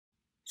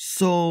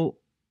So,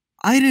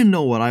 I didn't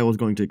know what I was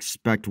going to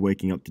expect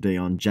waking up today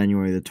on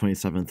January the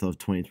 27th of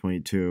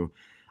 2022.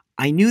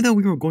 I knew that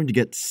we were going to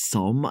get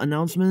some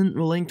announcement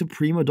relating to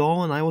Prima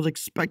Doll, and I was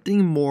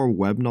expecting more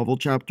web novel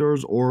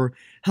chapters or,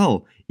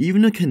 hell,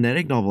 even a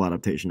kinetic novel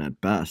adaptation at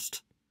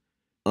best.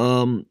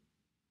 Um,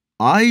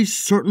 I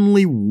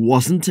certainly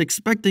wasn't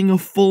expecting a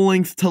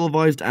full-length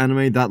televised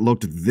anime that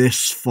looked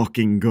this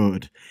fucking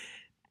good.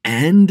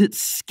 And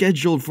it's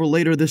scheduled for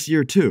later this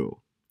year too.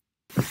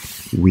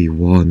 We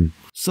won.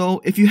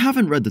 So, if you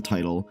haven't read the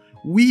title,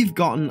 we've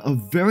gotten a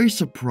very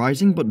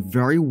surprising but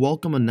very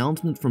welcome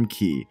announcement from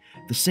Key,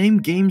 the same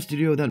game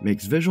studio that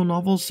makes visual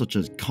novels such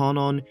as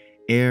Kanon,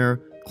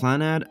 Air,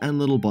 Clanad, and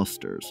Little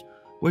Busters,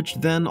 which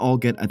then all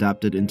get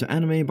adapted into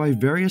anime by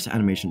various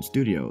animation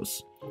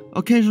studios.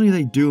 Occasionally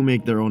they do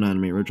make their own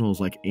anime originals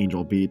like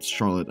Angel Beats,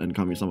 Charlotte, and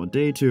Kami-sama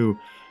Day to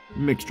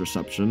mixed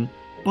reception,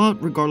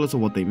 but regardless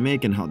of what they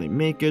make and how they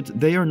make it,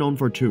 they are known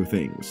for two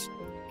things: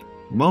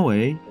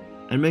 moe,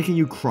 and making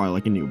you cry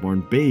like a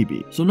newborn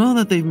baby. So now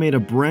that they've made a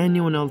brand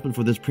new announcement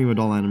for this Prima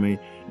Doll anime,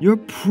 you're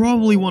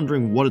probably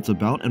wondering what it's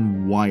about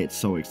and why it's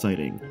so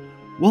exciting.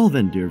 Well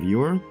then, dear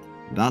viewer,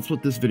 that's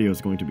what this video is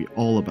going to be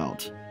all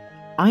about.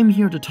 I'm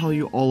here to tell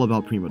you all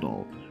about Prima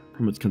Doll,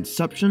 from its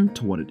conception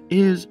to what it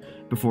is,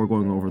 before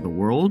going over the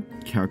world,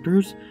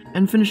 characters,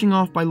 and finishing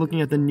off by looking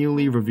at the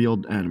newly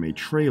revealed anime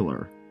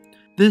trailer.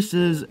 This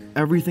is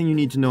everything you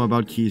need to know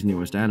about Key's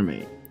newest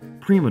anime,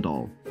 Prima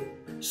Doll.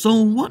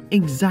 So what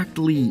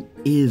exactly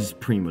is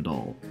Prima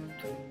Doll?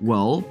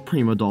 Well,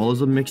 Prima Doll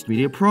is a mixed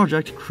media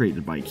project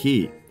created by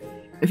Key.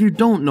 If you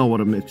don't know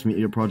what a mixed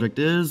media project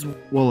is,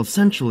 well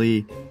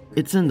essentially,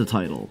 it's in the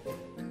title.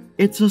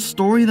 It's a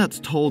story that's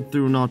told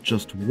through not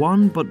just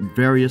one, but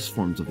various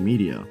forms of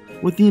media,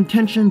 with the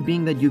intention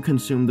being that you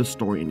consume the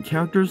story and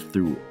characters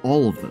through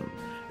all of them,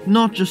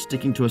 not just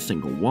sticking to a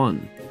single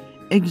one.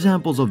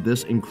 Examples of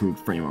this include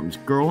Frame Arms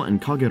Girl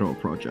and Kagero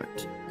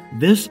Project.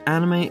 This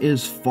anime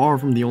is far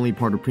from the only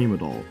part of Prima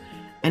Doll,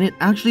 and it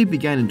actually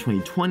began in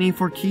 2020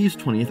 for Key's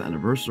 20th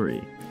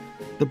anniversary.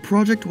 The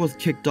project was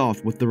kicked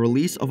off with the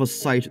release of a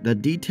site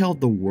that detailed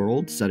the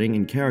world, setting,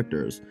 and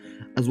characters,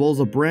 as well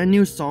as a brand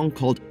new song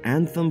called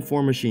Anthem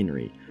for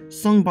Machinery,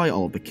 sung by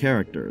all of the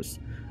characters.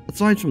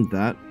 Aside from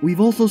that,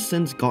 we've also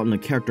since gotten a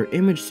character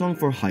image song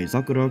for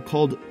Haizakura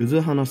called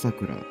Uzuhana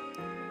Sakura,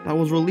 that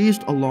was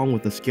released along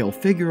with a scale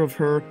figure of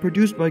her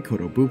produced by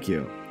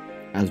Kodobukyo.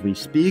 As we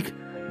speak,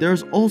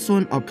 there's also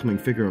an upcoming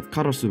figure of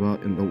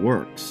Karasuba in the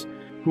works,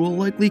 who will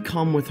likely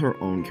come with her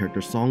own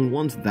character song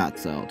once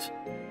that's out.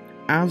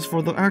 As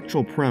for the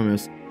actual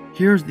premise,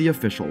 here's the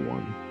official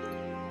one.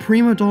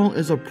 Prima Doll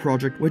is a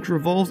project which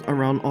revolves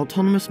around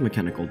autonomous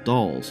mechanical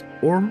dolls,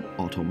 or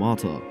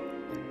automata.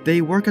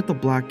 They work at the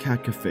Black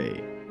Cat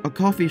Cafe, a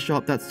coffee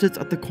shop that sits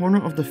at the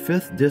corner of the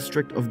 5th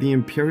district of the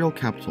imperial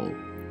capital.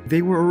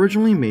 They were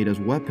originally made as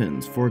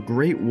weapons for a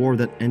great war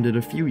that ended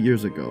a few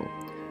years ago.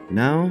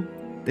 Now,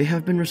 they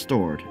have been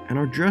restored and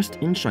are dressed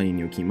in shiny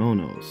new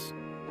kimonos.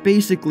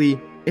 Basically,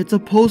 it's a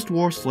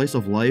post-war slice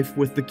of life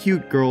with the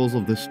cute girls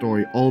of this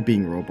story all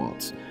being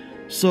robots.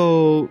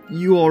 So,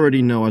 you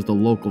already know, as the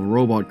local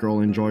robot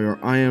girl enjoyer,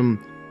 I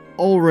am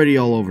already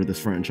all over this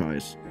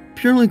franchise.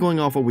 Purely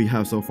going off what we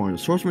have so far in the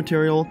source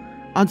material,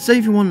 I'd say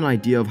if you want an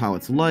idea of how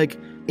it's like,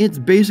 it's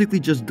basically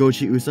just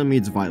Gochi Usa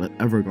meets Violet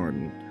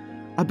Evergarden.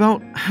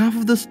 About half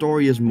of the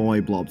story is Moe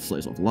Blob's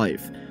slice of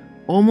life,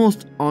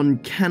 almost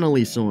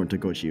uncannily similar to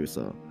Gochi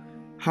Usa.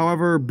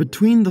 However,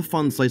 between the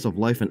fun slice of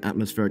life and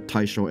atmospheric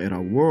Taisho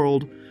era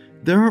world,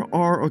 there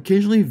are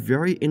occasionally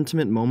very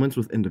intimate moments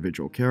with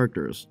individual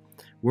characters,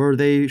 where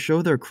they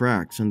show their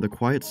cracks and the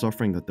quiet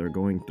suffering that they're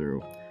going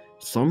through,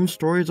 some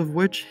stories of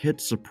which hit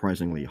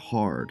surprisingly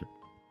hard.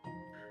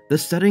 The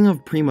setting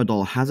of Prima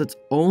Doll has its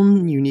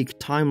own unique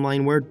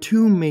timeline where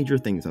two major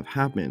things have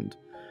happened.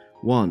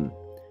 1.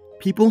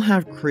 People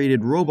have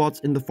created robots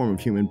in the form of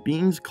human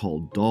beings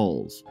called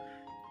dolls.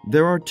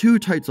 There are two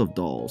types of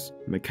dolls,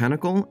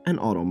 mechanical and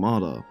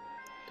automata.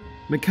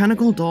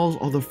 Mechanical dolls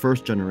are the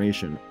first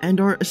generation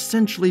and are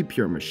essentially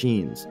pure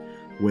machines,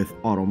 with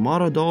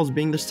automata dolls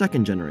being the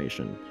second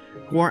generation,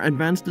 who are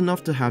advanced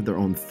enough to have their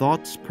own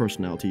thoughts,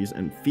 personalities,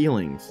 and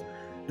feelings.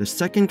 The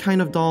second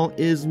kind of doll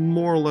is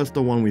more or less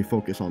the one we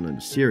focus on in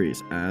the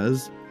series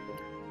as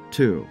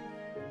 2.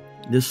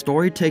 This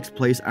story takes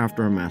place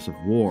after a massive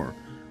war,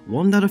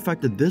 one that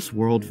affected this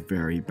world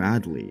very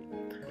badly.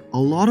 A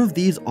lot of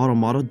these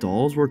automata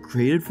dolls were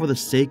created for the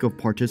sake of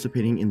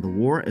participating in the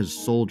war as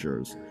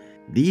soldiers,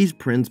 these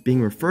prints being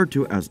referred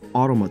to as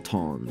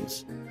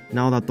automatons.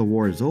 Now that the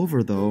war is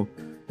over though,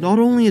 not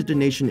only is the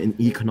nation in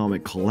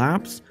economic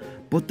collapse,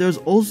 but there's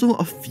also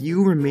a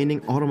few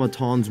remaining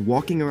automatons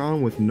walking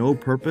around with no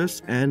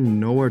purpose and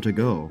nowhere to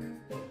go.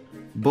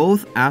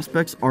 Both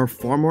aspects are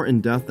far more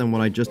in-depth than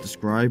what I just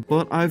described,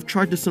 but I've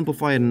tried to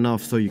simplify it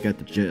enough so you get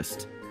the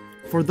gist.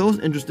 For those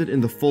interested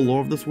in the full lore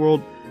of this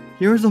world,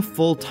 here's a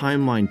full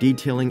timeline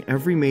detailing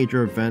every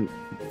major event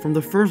from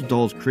the first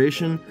doll's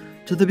creation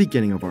to the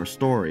beginning of our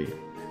story.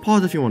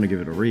 Pause if you want to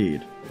give it a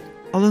read.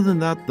 Other than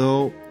that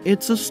though,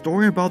 it's a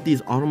story about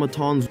these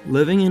automatons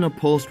living in a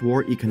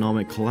post-war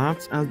economic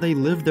collapse as they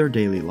live their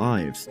daily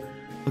lives.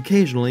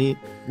 Occasionally,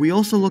 we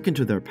also look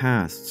into their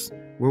pasts,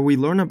 where we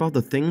learn about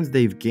the things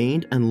they've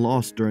gained and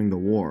lost during the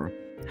war,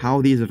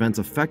 how these events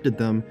affected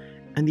them,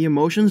 and the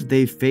emotions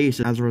they face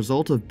as a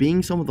result of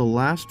being some of the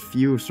last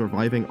few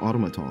surviving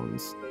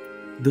automatons.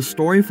 The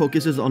story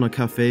focuses on a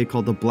cafe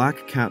called the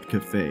Black Cat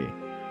Cafe,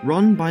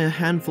 run by a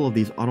handful of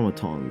these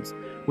automatons,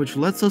 which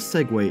lets us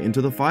segue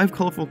into the 5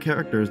 colorful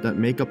characters that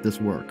make up this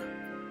work.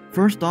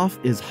 First off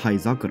is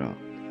Haizakura,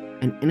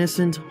 an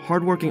innocent,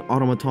 hardworking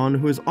automaton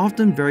who is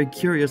often very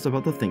curious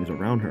about the things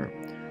around her.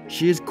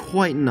 She is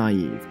quite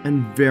naive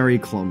and very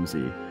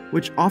clumsy,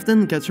 which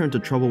often gets her into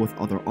trouble with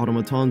other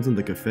automatons in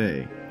the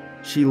cafe.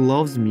 She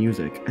loves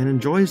music and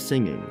enjoys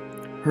singing.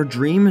 Her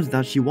dream is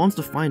that she wants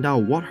to find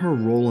out what her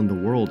role in the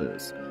world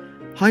is.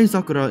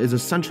 Haizakura is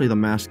essentially the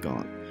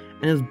mascot,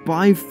 and is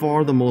by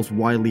far the most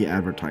widely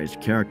advertised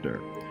character.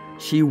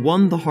 She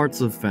won the hearts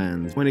of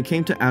fans when it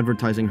came to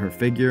advertising her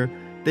figure.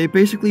 They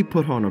basically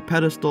put her on a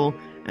pedestal,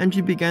 and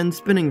she began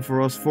spinning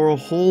for us for a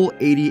whole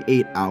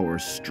 88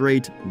 hours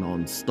straight,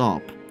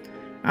 non-stop.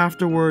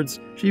 Afterwards,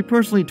 she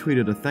personally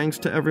tweeted a thanks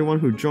to everyone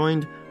who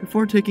joined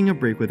before taking a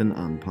break with an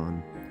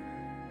anpan.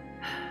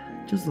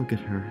 Just look at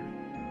her.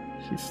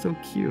 She's so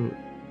cute.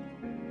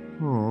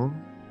 Aww.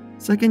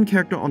 Second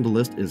character on the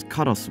list is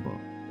Karasuba.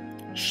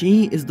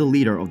 She is the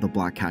leader of the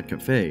Black Cat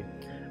Cafe,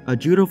 a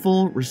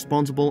dutiful,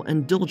 responsible,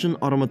 and diligent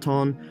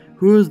automaton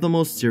who is the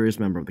most serious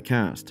member of the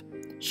cast.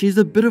 She's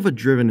a bit of a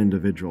driven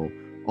individual,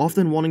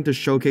 often wanting to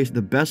showcase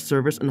the best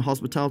service and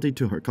hospitality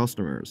to her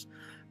customers,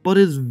 but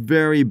is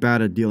very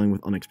bad at dealing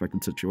with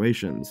unexpected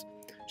situations.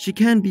 She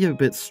can be a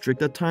bit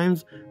strict at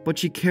times, but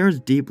she cares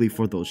deeply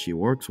for those she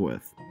works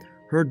with.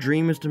 Her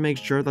dream is to make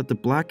sure that the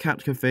Black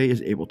Cat Cafe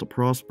is able to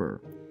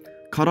prosper.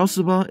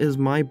 Karasuba is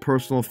my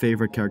personal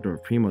favorite character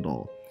of Prima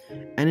Doll,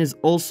 and is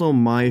also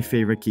my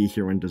favorite key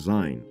hero in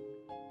design.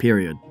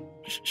 Period.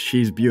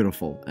 She's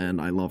beautiful, and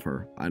I love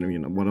her. I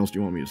mean, what else do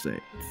you want me to say?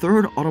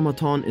 Third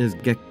automaton is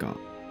Gekka.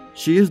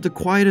 She is the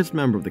quietest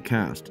member of the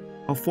cast,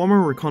 a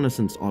former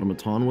reconnaissance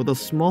automaton with a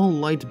small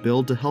light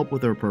build to help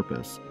with her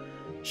purpose.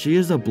 She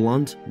is a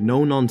blunt,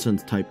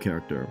 no-nonsense type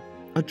character,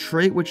 a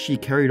trait which she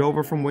carried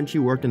over from when she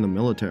worked in the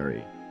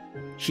military.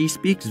 She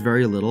speaks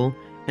very little,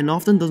 and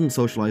often doesn't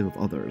socialize with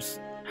others.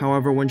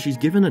 However, when she's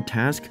given a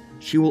task,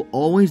 she will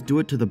always do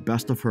it to the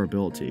best of her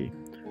ability.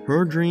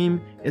 Her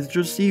dream is to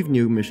receive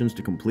new missions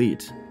to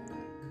complete.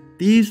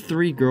 These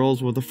 3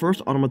 girls were the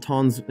first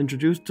automatons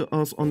introduced to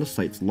us on the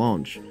site's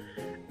launch.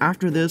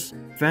 After this,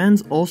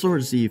 fans also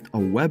received a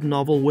web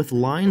novel with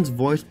lines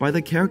voiced by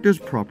the characters'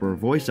 proper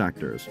voice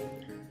actors.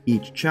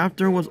 Each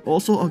chapter was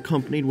also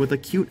accompanied with a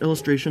cute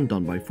illustration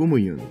done by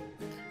Fumuyun.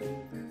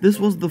 This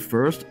was the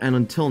first, and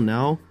until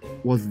now,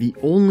 was the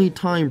only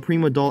time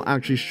Prima Doll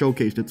actually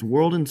showcased its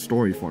world in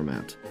story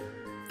format.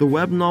 The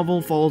web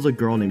novel follows a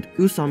girl named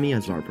Usami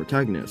as our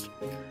protagonist,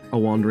 a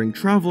wandering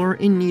traveler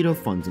in need of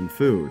funds and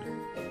food.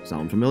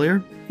 Sound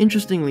familiar?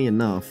 Interestingly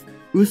enough,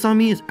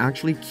 Usami is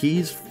actually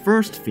Key's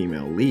first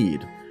female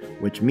lead,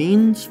 which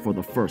means, for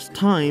the first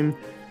time,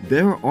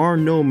 there are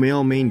no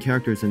male main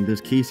characters in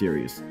this Key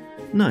series.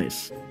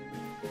 Nice.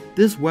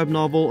 This web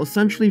novel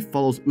essentially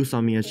follows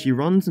Usami as she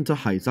runs into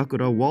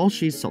Haizakura while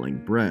she's selling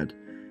bread.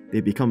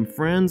 They become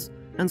friends,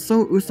 and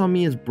so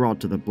Usami is brought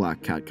to the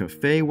Black Cat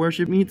Cafe where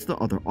she meets the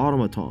other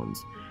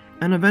automatons,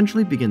 and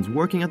eventually begins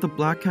working at the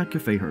Black Cat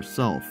Cafe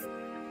herself.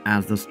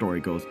 As the story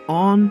goes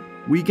on,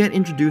 we get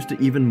introduced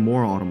to even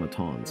more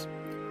automatons,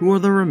 who are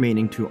the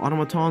remaining 2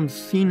 automatons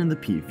seen in the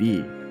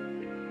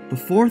PV. The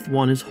fourth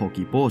one is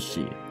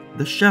Hokiboshi,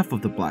 the chef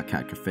of the Black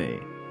Cat Cafe.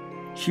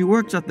 She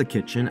works at the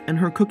kitchen, and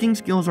her cooking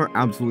skills are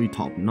absolutely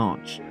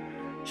top-notch.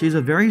 She's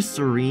a very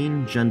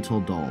serene,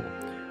 gentle doll,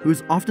 who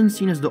is often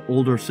seen as the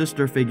older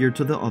sister figure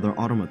to the other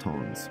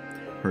automatons.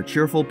 Her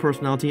cheerful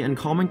personality and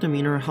calming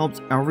demeanor helps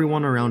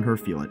everyone around her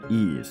feel at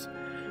ease.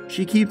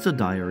 She keeps a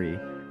diary,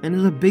 and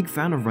is a big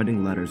fan of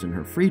writing letters in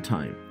her free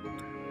time.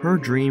 Her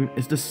dream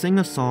is to sing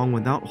a song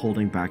without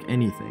holding back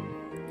anything.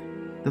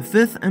 The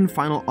 5th and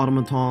final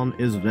automaton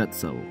is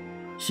Retzel.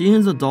 She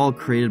is a doll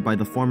created by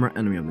the former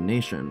enemy of the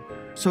nation,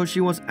 so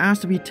she was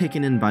asked to be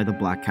taken in by the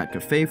Black Cat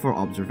Cafe for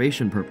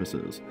observation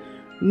purposes,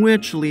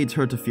 which leads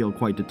her to feel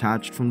quite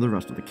detached from the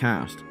rest of the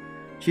cast.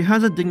 She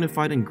has a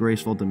dignified and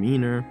graceful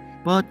demeanor,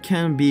 but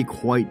can be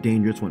quite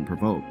dangerous when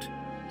provoked.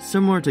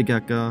 Similar to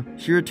Gekka,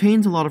 she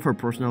retains a lot of her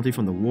personality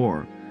from the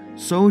war,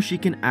 so she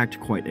can act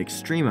quite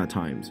extreme at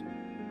times.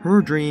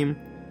 Her dream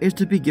is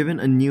to be given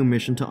a new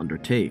mission to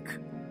undertake.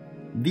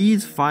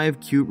 These 5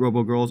 cute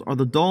robo-girls are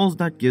the dolls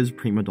that gives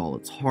Prima Doll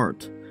its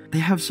heart. They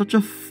have such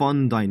a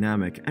fun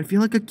dynamic and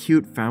feel like a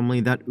cute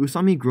family that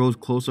Usami grows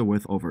closer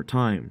with over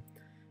time.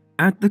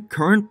 At the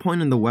current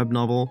point in the web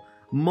novel,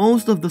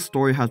 most of the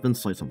story has been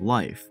slice of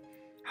life.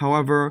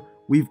 However,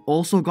 we've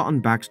also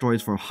gotten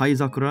backstories for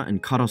Haizakura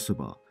and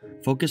Karasuba,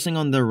 focusing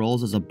on their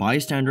roles as a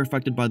bystander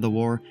affected by the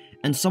war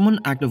and someone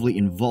actively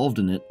involved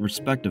in it,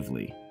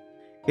 respectively.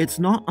 It's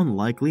not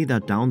unlikely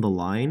that down the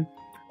line,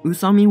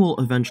 Usami will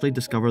eventually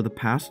discover the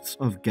pasts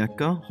of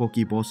Gekka,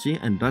 Hokiboshi,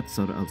 and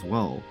Retsura as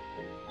well.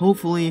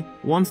 Hopefully,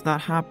 once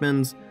that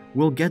happens,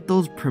 we'll get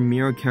those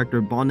premier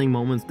character bonding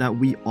moments that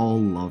we all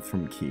love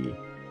from Key.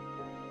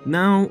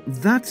 Now,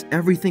 that's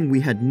everything we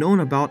had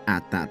known about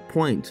at that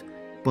point.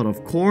 But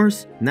of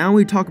course, now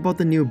we talk about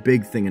the new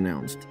big thing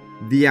announced,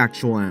 the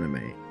actual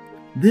anime.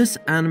 This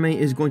anime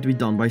is going to be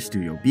done by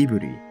Studio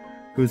Biburi,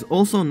 who is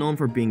also known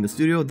for being the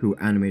studio who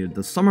animated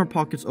the Summer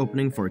Pockets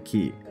opening for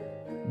Key.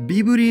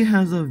 Biburi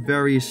has a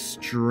very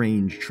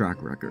strange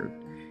track record,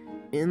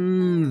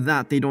 in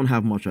that they don't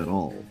have much at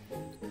all.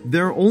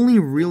 They're only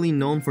really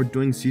known for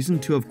doing Season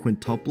 2 of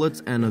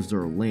Quintuplets and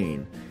Azure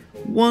Lane,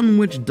 one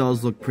which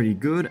does look pretty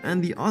good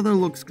and the other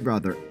looks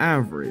rather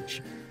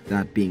average.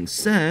 That being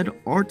said,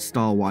 art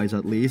style wise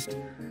at least,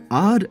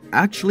 I'd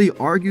actually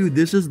argue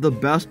this is the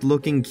best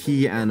looking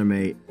Key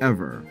anime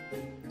ever.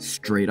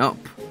 Straight up.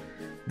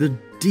 The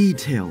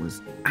detail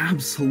is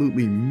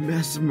absolutely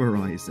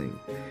mesmerizing,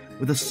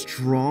 with a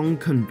strong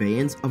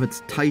conveyance of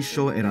its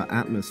Taisho era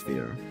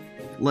atmosphere.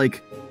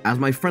 Like, as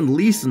my friend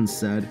Leeson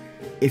said,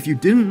 if you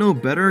didn't know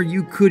better,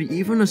 you could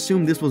even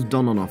assume this was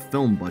done on a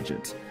film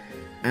budget.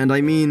 And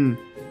I mean,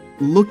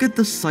 look at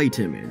the sight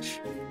image.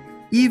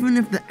 Even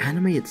if the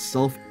anime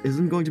itself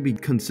isn't going to be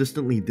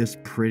consistently this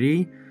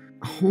pretty,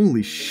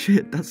 holy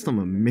shit, that's some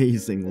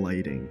amazing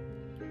lighting.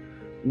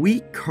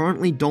 We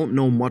currently don't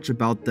know much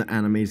about the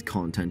anime's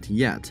content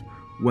yet.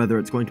 Whether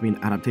it's going to be an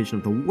adaptation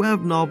of the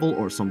web novel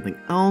or something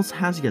else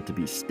has yet to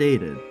be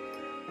stated.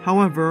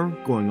 However,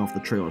 going off the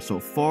trailer so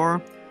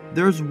far,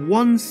 there's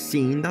one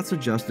scene that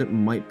suggests it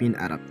might be an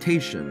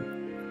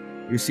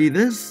adaptation. You see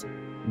this?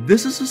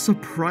 This is a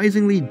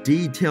surprisingly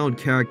detailed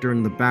character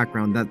in the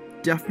background that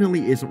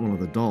definitely isn't one of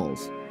the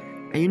dolls.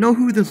 And you know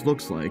who this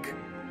looks like?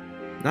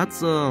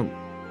 That's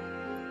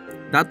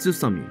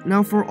Usami.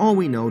 Now, for all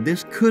we know,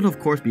 this could of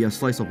course be a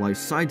slice-of-life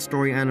side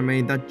story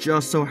anime that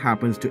just so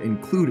happens to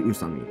include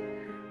Usami.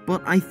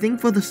 But I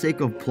think for the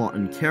sake of plot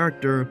and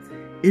character,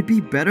 it'd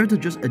be better to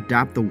just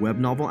adapt the web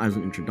novel as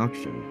an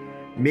introduction.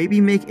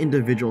 Maybe make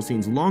individual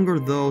scenes longer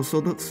though,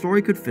 so the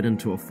story could fit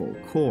into a full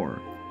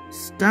core.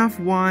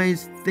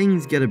 Staff-wise,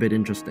 things get a bit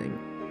interesting.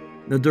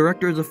 The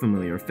director is a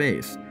familiar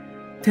face,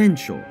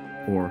 Tensho,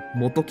 or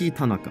Motoki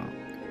Tanaka.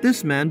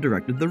 This man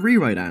directed the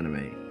Rewrite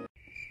anime.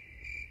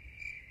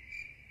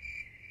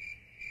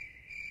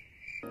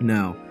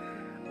 Now,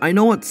 I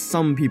know what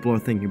some people are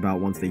thinking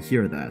about once they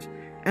hear that,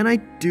 and I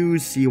do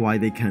see why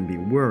they can be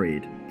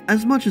worried.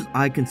 As much as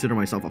I consider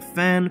myself a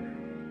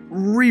fan,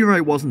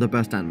 Rewrite wasn't the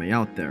best anime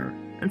out there,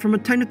 and from a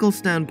technical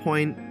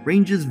standpoint,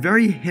 ranges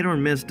very hit or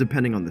miss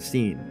depending on the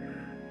scene.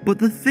 But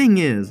the thing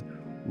is,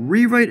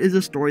 Rewrite is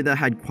a story that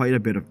had quite a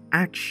bit of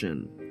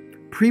action.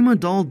 Prima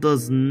Doll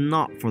does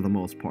not for the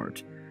most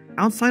part.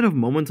 Outside of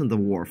moments in the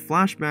war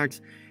flashbacks,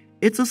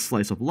 it's a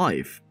slice of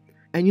life.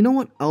 And you know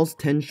what else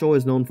Tensho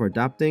is known for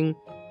adapting?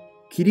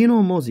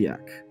 Kirino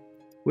Mozaic,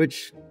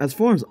 which, as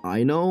far as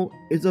I know,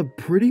 is a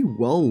pretty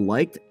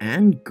well-liked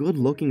and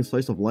good-looking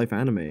slice-of-life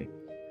anime.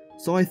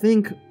 So I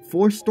think,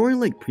 for a story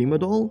like Prima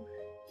Doll,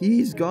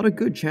 he's got a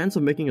good chance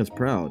of making us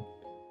proud.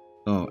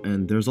 Oh,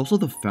 and there's also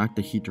the fact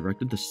that he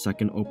directed the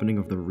second opening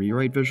of the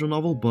Rewrite visual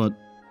novel, but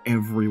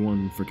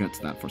everyone forgets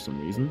that for some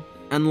reason.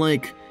 And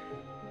like,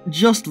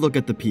 just look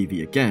at the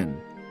PV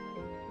again.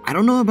 I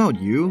don't know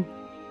about you,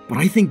 but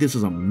I think this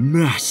is a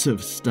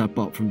massive step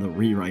up from the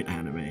Rewrite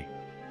anime.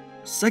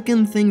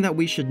 Second thing that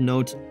we should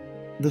note,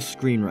 the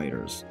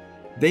screenwriters.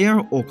 They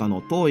are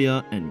Okano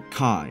Toya and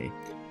Kai,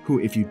 who,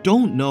 if you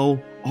don't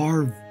know,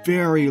 are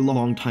very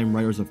long-time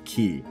writers of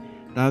Key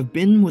that have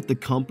been with the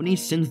company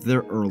since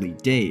their early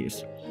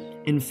days.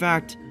 In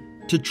fact,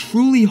 to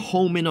truly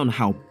home in on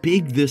how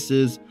big this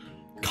is,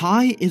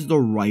 Kai is the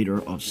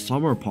writer of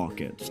Summer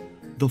Pockets,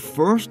 the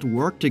first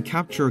work to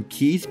capture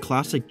Key's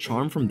classic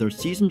charm from their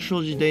season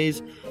trilogy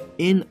days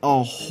in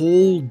a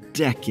whole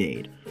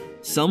decade.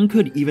 Some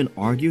could even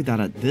argue that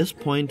at this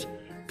point,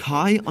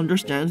 Kai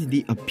understands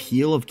the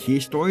appeal of Key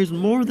stories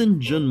more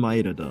than Jun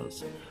Maeda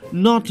does.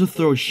 Not to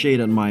throw shade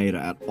at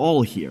Maeda at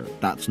all here,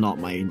 that's not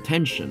my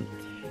intention.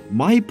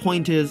 My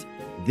point is,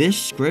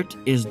 this script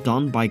is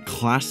done by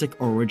classic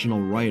original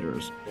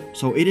writers,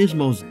 so it is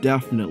most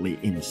definitely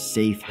in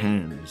safe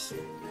hands.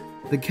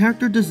 The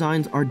character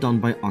designs are done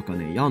by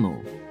Akane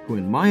Yano, who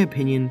in my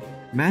opinion,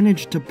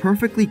 managed to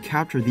perfectly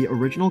capture the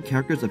original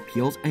characters'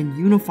 appeals and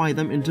unify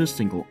them into a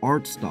single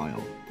art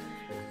style.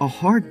 A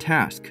hard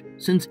task,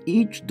 since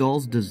each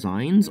doll's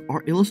designs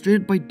are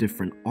illustrated by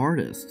different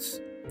artists.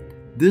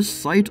 This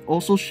site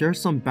also shares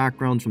some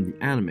backgrounds from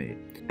the anime,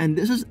 and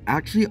this is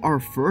actually our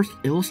first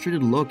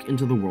illustrated look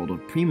into the world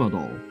of Prima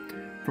Doll.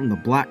 From the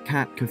Black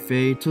Cat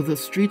Cafe to the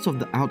streets of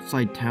the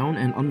outside town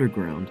and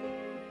underground.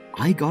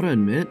 I gotta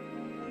admit,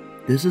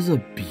 this is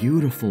a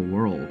beautiful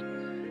world.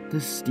 The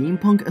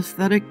steampunk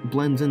aesthetic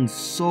blends in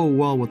so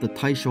well with the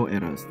Taisho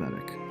era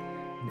aesthetic.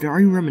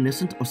 Very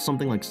reminiscent of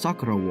something like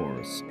Sakura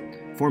Wars.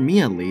 For me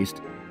at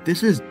least,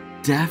 this is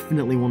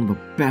definitely one of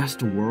the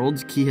best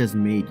worlds Key has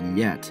made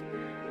yet,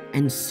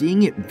 and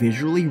seeing it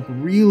visually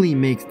really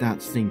makes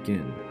that sink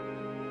in.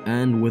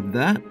 And with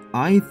that,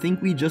 I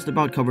think we just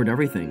about covered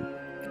everything.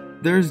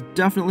 There's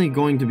definitely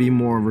going to be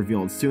more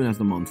revealed soon as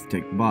the months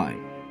tick by.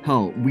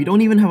 Hell, we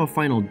don't even have a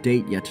final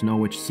date yet to know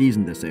which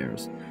season this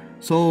airs.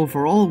 So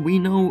for all we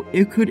know,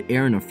 it could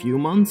air in a few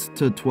months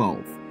to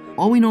 12.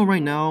 All we know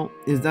right now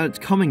is that it's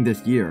coming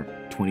this year,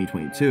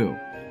 2022,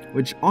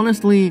 which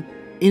honestly,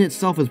 in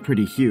itself is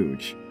pretty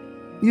huge.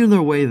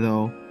 Either way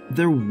though,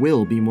 there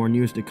will be more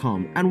news to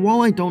come, and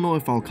while I don't know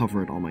if I'll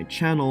cover it on my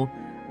channel,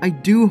 I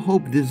do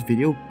hope this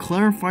video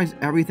clarifies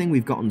everything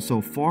we've gotten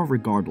so far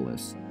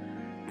regardless.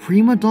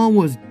 Prima Doll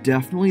was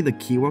definitely the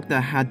keywork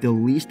that had the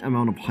least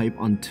amount of hype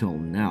until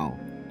now.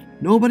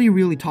 Nobody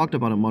really talked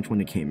about it much when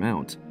it came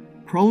out,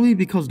 probably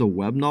because the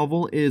web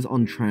novel is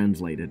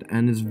untranslated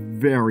and is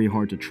very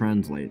hard to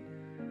translate.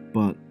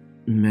 But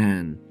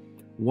man,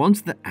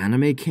 once the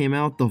anime came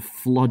out, the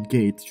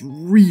floodgates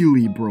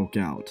really broke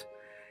out.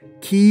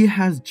 Key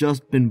has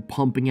just been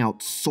pumping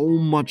out so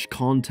much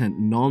content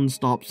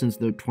non-stop since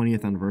their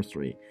 20th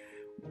anniversary,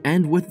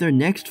 and with their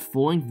next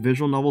full-length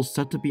visual novel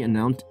set to be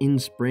announced in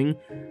spring,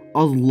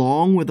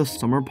 along with a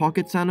Summer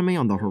Pockets anime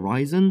on the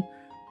horizon,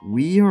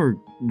 we are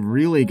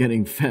really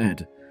getting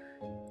fed.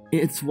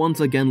 It's once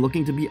again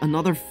looking to be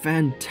another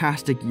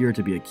fantastic year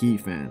to be a Key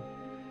fan.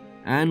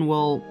 And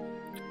well,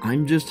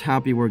 I'm just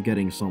happy we're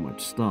getting so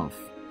much stuff.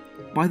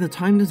 By the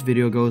time this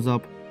video goes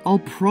up, I'll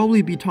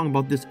probably be talking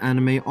about this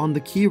anime on the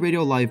Key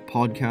Radio Live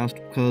podcast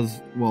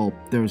because, well,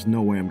 there's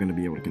no way I'm going to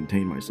be able to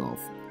contain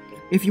myself.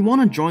 If you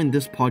want to join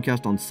this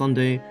podcast on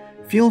Sunday,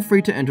 feel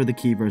free to enter the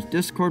Keyverse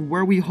Discord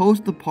where we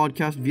host the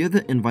podcast via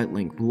the invite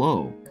link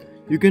below.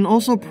 You can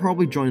also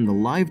probably join the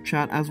live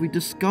chat as we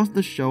discuss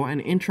the show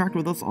and interact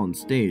with us on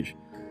stage.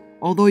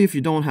 Although if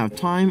you don't have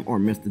time or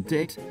miss the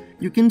date,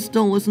 you can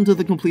still listen to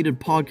the completed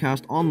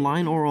podcast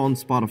online or on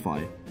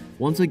Spotify.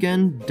 Once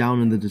again,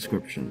 down in the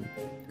description.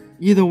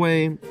 Either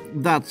way,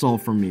 that's all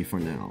from me for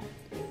now.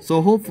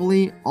 So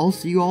hopefully, I'll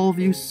see all of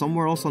you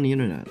somewhere else on the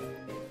internet.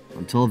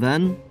 Until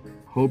then,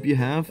 hope you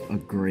have a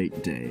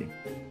great day.